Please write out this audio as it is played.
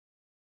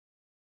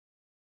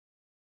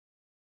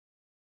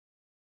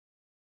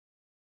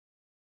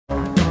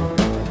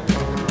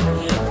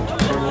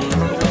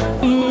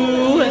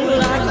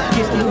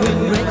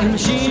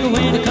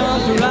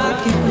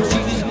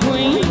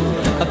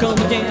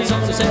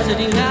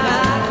sitting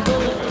out,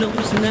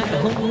 close and I can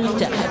hold it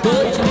tight.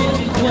 But you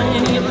missed the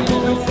 20th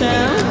floor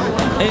down.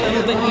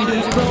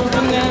 Elevator's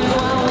broken and I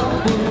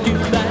won't do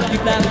like you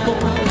like before.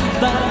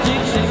 5,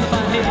 6,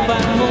 7,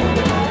 5 more.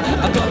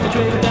 I got the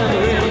trail down the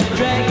rail,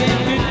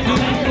 dragging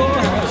 54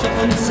 hours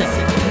on the set.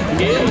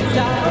 Yeah, I'm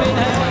stopping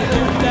how I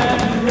do that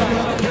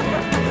right.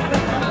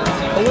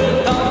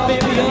 Well, oh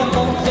baby, I'm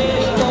on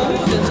this phone,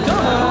 just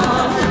come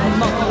on,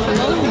 I'm all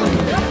alone.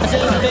 I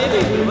said, baby,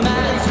 you're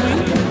my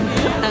sweet,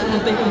 and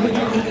baby, we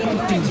can feel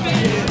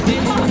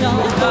this was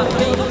all our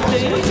favorite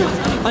days.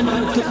 I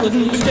knew I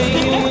couldn't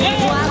stay away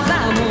while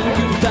I'm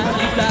on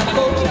you, like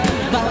four,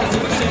 5,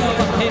 6,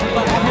 7,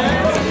 5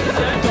 hands.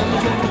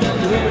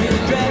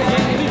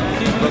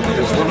 Look,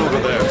 there's one over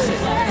there.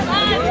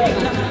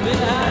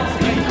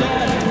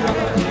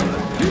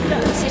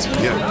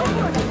 Yeah.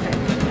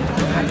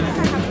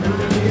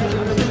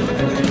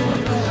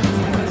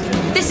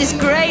 This is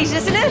great,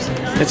 isn't it?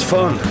 It's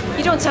fun.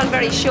 You don't sound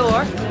very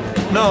sure.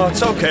 No,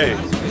 it's okay.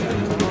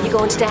 You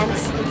going to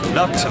dance?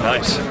 Not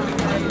tonight.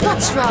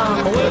 What's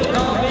wrong?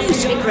 You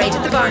used to be great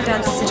at the bar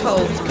dances at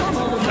home.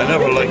 I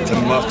never liked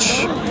them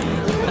much.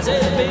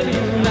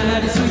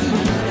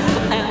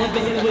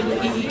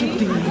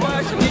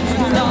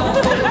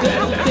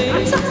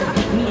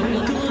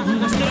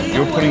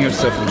 You're putting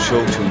yourself on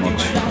show too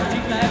much.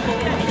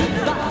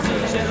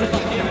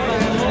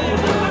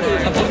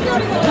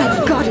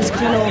 My God, he's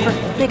coming over.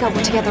 They got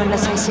work together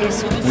unless I say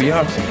so. We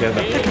are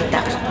together. Look at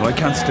that. No, I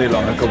can't stay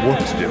long. I've got work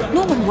to do.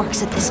 No one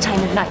works at this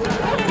time of night.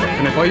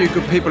 Can I buy you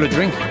good people a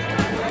drink?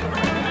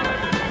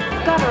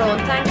 Got her own,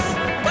 thanks.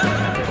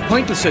 A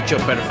pint will set you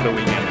up better for the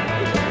weekend.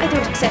 I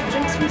don't accept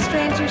drinks from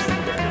strangers.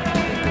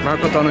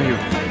 Mark O'Donoghue,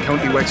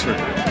 County Wexford.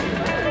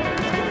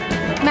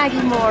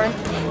 Maggie Moran.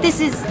 This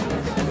is...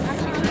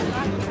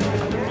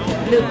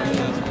 Luke.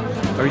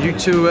 Are you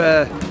two,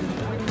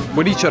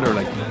 with each other,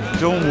 like?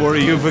 Don't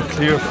worry, you've a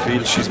clear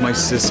field. She's my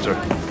sister.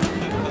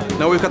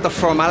 Now we've got the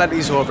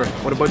formalities over.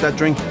 What about that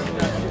drink?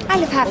 I'll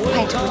have half a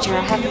pint of what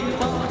you're having.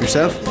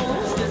 Yourself?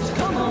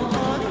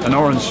 An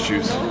orange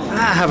juice.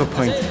 Ah, have a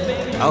pint.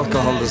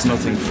 Alcohol does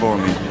nothing for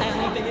me.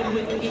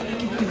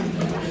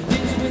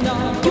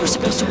 You were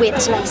supposed to wait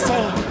till I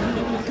say.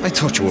 I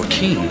thought you were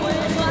keen.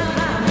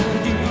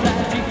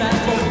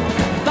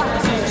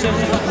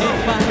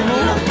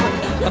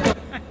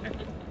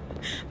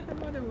 My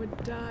mother would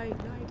die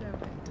night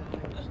after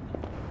night.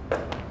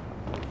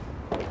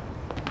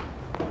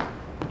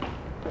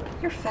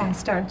 You're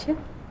fast, aren't you?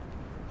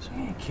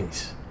 Yeah,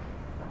 kiss.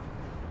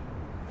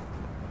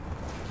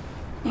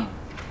 I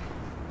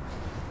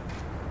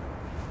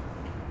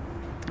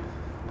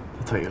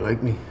thought you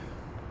liked me.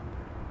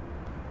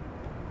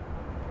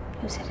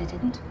 Who said I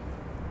didn't?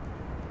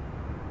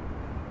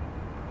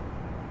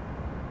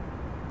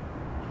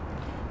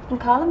 You can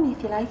call on me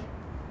if you like.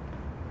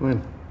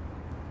 When?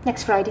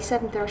 Next Friday,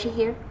 7:30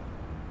 here.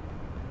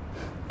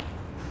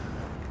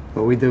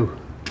 What we do?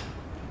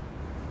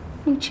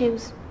 You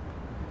choose.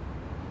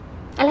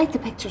 I like the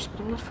pictures,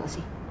 but I'm not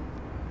fussy.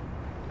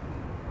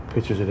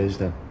 Pictures it is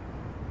then.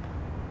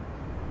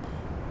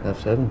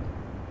 7:30.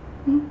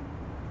 Hmm?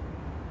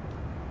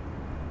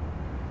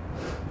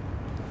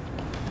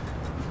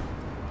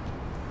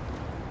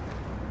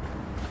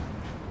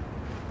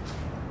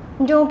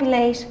 And don't be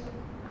late.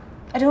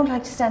 I don't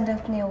like to stand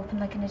out in the open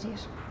like an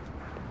idiot.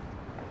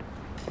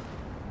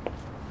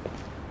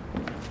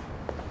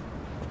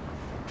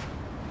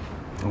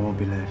 I won't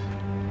be late.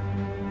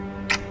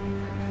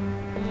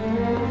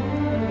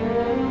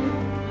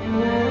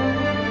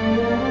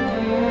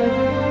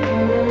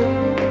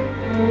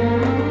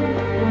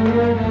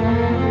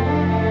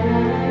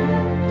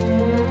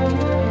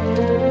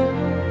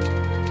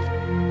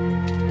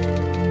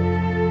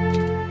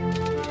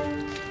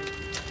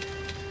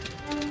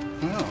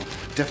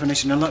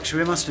 Definition of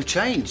luxury must have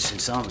changed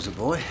since I was a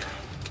boy.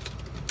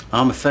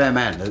 I'm a fair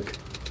man, Luke.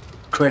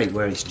 Credit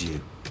where it's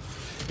due.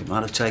 It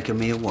might have taken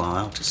me a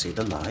while to see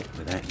the light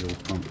without your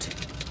prompting.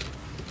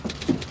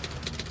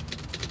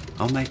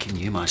 I'm making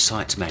you my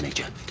site's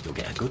manager. You'll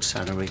get a good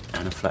salary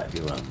and a flat of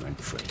your own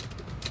rent-free.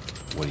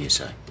 What do you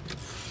say?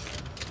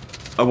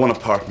 I want a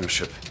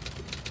partnership.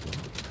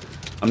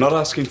 I'm not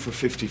asking for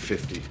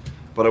 50-50,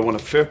 but I want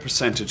a fair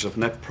percentage of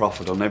net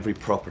profit on every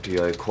property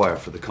I acquire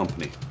for the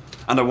company.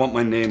 And I want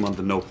my name on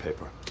the note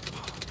paper.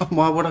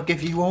 Why would I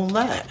give you all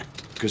that?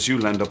 Because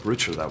you'll end up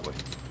richer that way.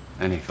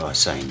 And if I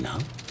say no?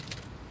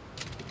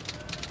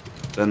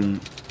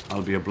 Then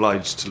I'll be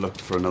obliged to look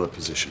for another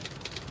position.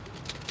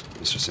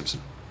 Mr.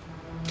 Simpson.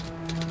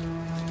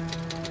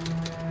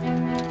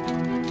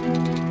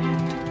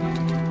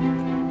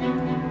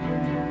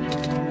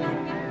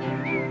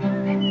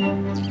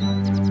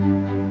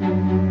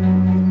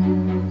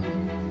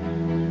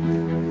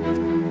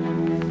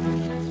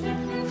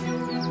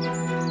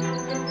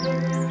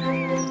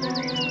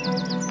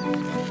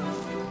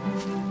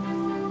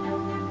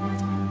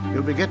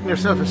 You'll be getting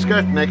yourself a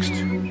skirt next.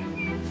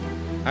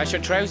 As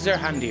your trousers are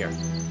handier.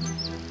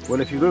 Well,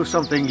 if you do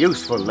something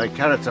useful, like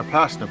carrots or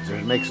parsnips,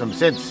 it'll make some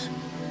sense.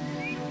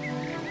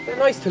 They're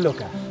nice to look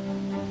at.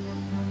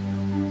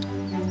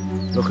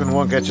 Looking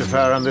won't get you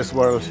far in this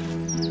world.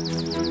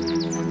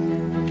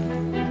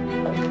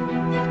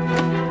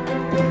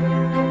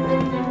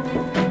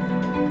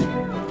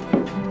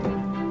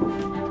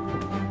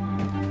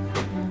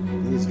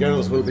 These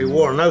girls will be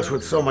worn out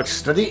with so much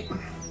study.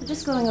 We're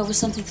just going over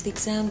something for the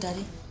exam,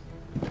 Daddy.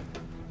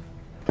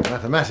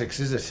 Mathematics,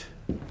 is it?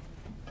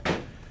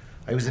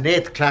 I was in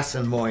 8th class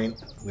in Moyne.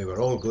 We were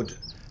all good,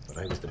 but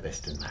I was the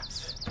best in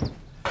maths.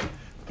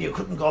 You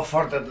couldn't go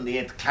further than the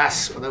 8th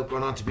class without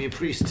going on to be a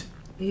priest.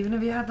 Even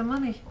if you had the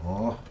money?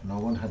 Oh, no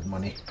one had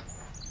money.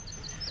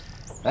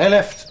 I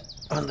left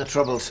when the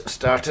troubles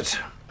started.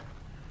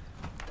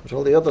 But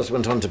all the others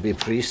went on to be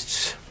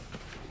priests.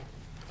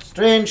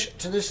 Strange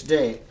to this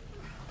day,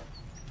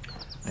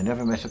 I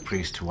never met a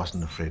priest who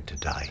wasn't afraid to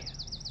die.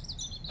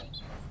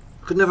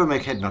 Could never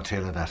make head nor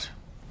tail of that.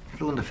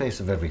 Flew in the face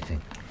of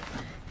everything.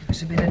 If it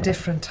had been a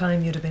different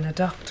time, you'd have been a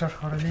doctor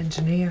or an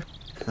engineer.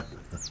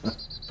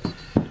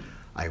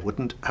 I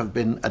wouldn't have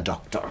been a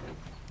doctor.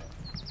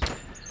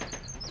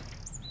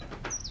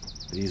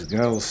 These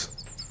girls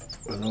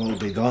will all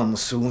be gone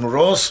soon,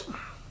 Rose.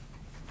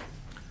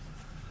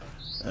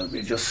 There'll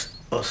be just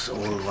us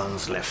old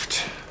ones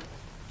left.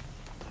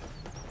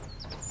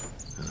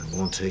 And it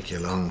won't take you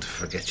long to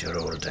forget your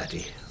old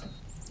daddy.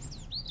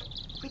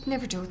 We'd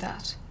never do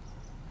that.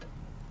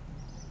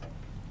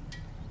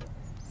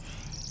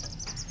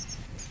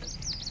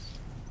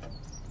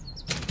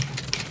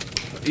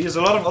 He has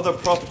a lot of other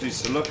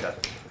properties to look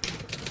at.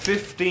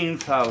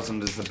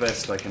 15,000 is the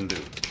best I can do.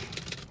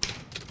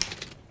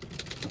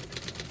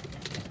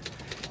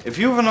 If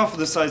you have enough of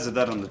the size of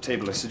that on the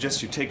table, I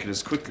suggest you take it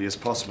as quickly as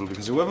possible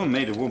because whoever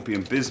made it won't be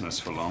in business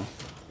for long.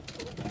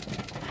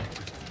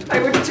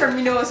 I wouldn't turn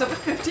my nose up at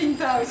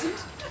 15,000.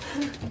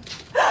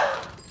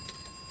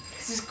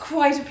 This is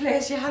quite a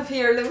place you have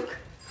here, Luke.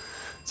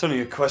 It's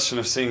only a question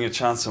of seeing a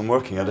chance and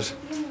working at it.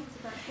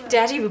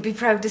 Daddy would be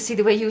proud to see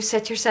the way you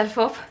set yourself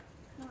up.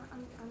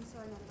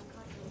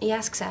 He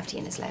asks after you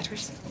in his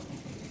letters.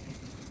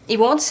 He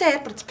won't say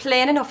it, but it's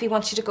plain enough he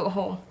wants you to go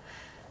home.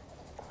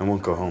 I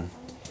won't go home.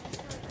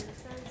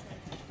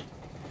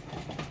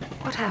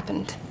 What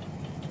happened?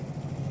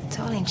 It's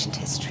all ancient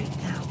history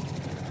now.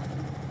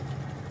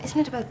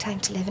 Isn't it about time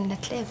to live and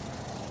let live?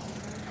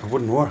 It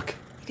wouldn't work.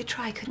 You could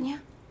try, couldn't you?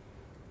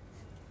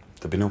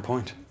 There'd be no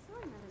point.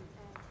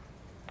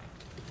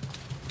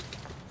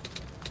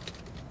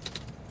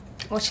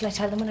 What shall I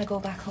tell them when I go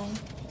back home?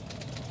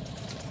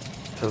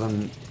 Tell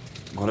them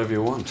whatever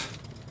you want.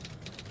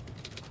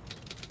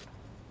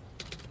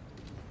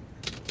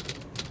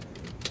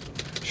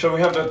 Shall we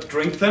have a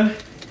drink then?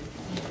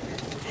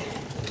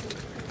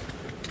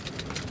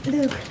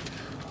 Luke,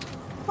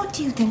 what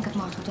do you think of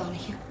Mark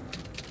O'Donoghue?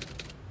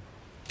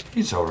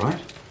 He's all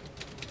right.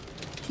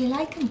 Do you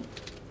like him?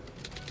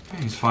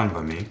 Yeah, he's fine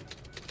by me.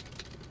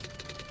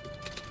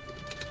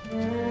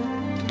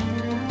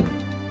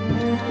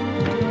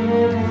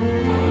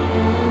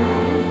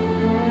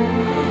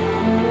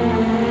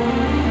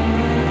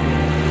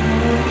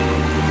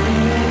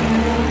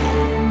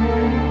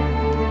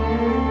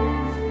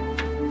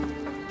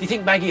 Do you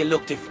think Maggie will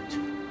look different?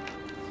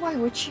 Why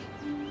would she?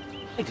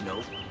 I don't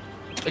know.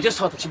 I just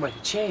thought that she might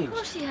have changed. Of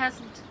course he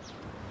hasn't.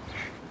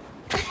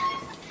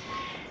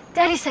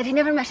 Daddy said he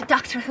never met a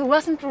doctor who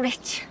wasn't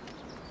rich.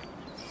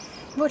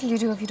 What'll you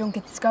do if you don't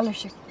get the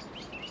scholarship?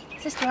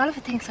 Sister Oliver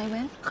thinks I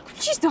will.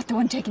 She's not the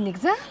one taking the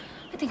exam.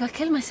 I think I'll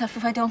kill myself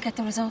if I don't get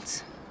the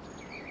results.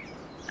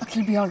 Okay,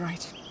 you'll be all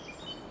right.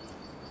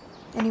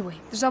 Anyway,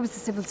 there's always the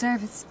civil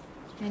service.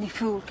 Any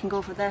fool can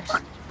go for that.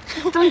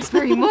 Thanks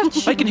very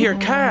much. I can hear a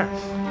car.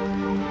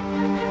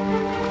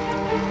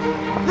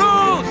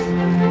 Rose!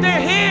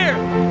 They're here!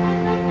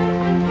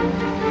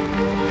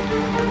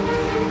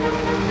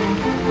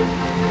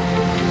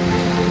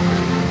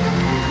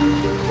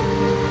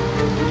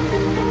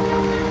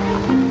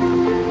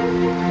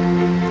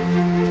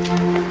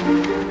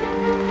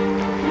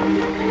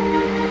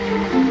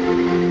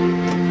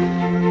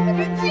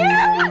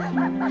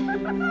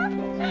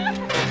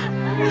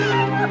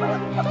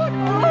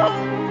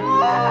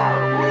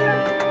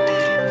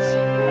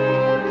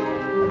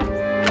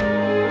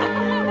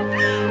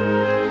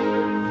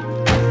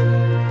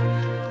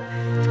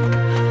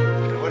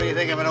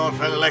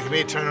 Like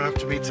me turning up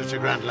to meet such a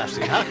grand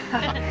lassie, huh?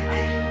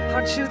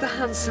 Aren't you the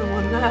handsome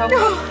one now?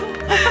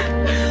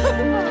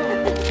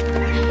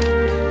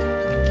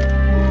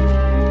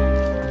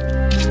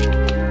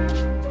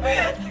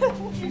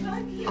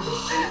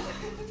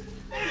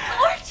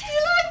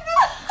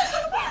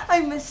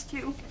 I missed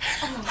you.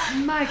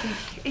 Oh, Maggie,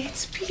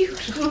 it's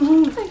beautiful.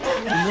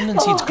 London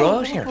seeds grow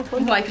out here.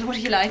 Michael, what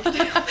do you like?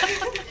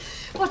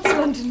 What's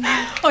London?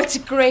 Oh, it's a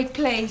great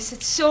place.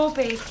 It's so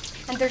big.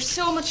 And there's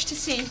so much to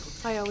see.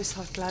 I always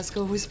thought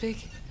Glasgow was big.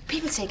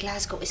 People say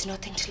Glasgow is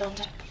nothing to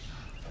London.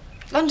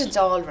 London's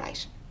all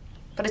right.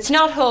 But it's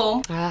not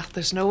home. Ah,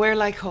 there's nowhere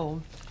like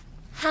home.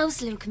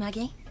 How's Luke,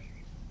 Maggie?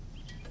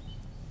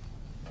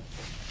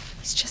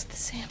 It's just the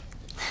same.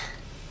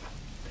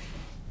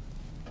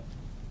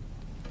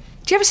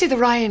 Do you ever see the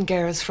Ryan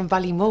girls from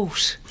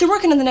Ballymote? They're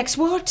working in the next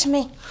ward to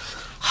me.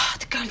 Oh,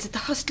 the girls at the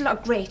hostel are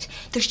great.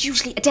 There's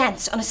usually a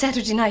dance on a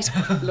Saturday night.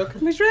 Look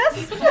at my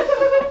dress.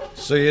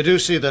 So you do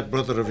see that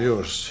brother of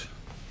yours?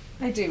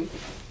 I do.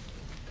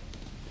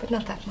 But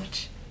not that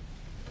much.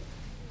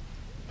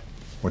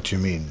 What do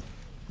you mean?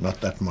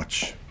 Not that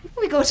much?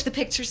 We go to the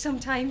pictures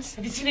sometimes.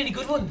 Have you seen any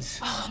good ones?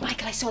 Oh,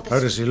 Michael, I saw this. How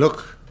does he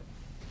look?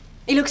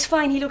 He looks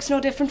fine. He looks no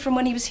different from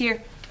when he was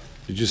here.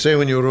 Did you say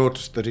when you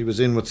wrote that he was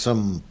in with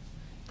some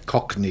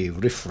Cockney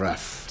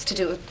riffraff? It's to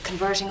do with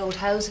converting old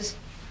houses.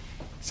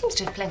 Seems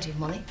to have plenty of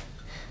money.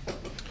 You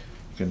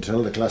can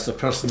tell the class of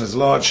person his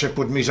lordship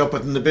would meet up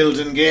with in the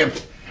building game.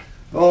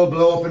 All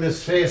blow up in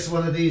his face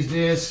one of these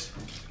days.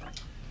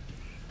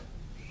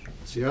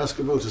 Does he ask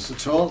about us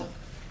at all?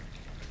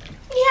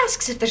 He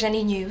asks if there's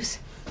any news.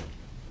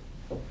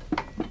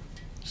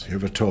 Does he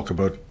ever talk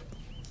about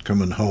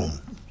coming home?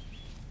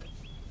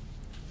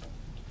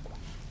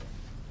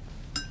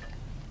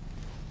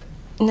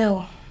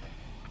 No.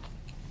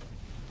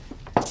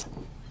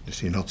 Does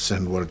he not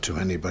send word to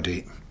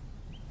anybody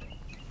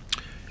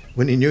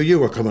when he knew you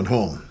were coming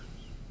home?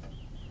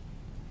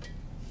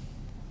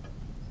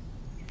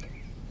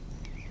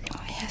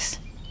 Oh, yes.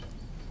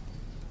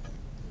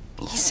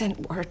 He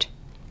sent word.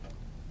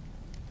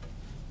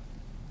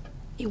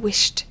 He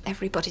wished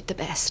everybody the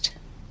best.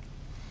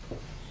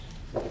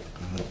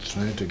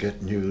 Trying to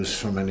get news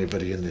from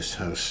anybody in this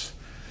house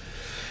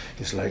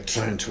is like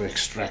trying to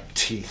extract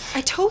teeth.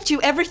 I told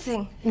you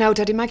everything. Now,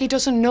 Daddy, Maggie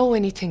doesn't know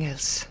anything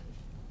else.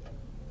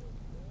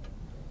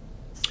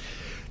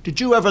 Did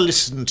you ever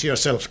listen to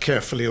yourself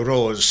carefully,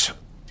 Rose?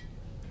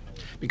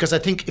 Because I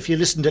think if you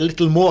listened a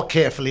little more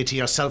carefully to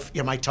yourself,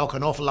 you might talk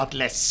an awful lot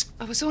less.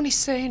 I was only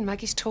saying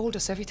Maggie's told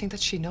us everything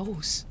that she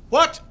knows.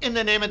 What in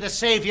the name of the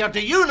Saviour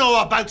do you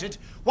know about it?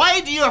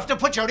 Why do you have to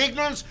put your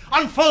ignorance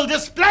on full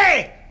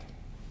display?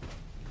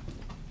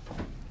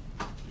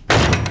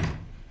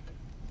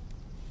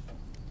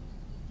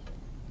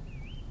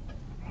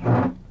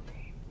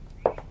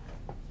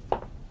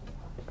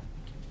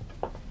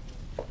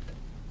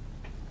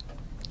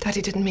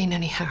 Daddy didn't mean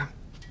any harm.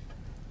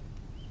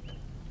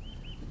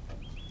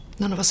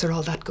 None of us are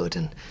all that good,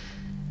 and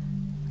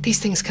these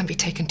things can be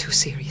taken too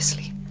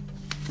seriously.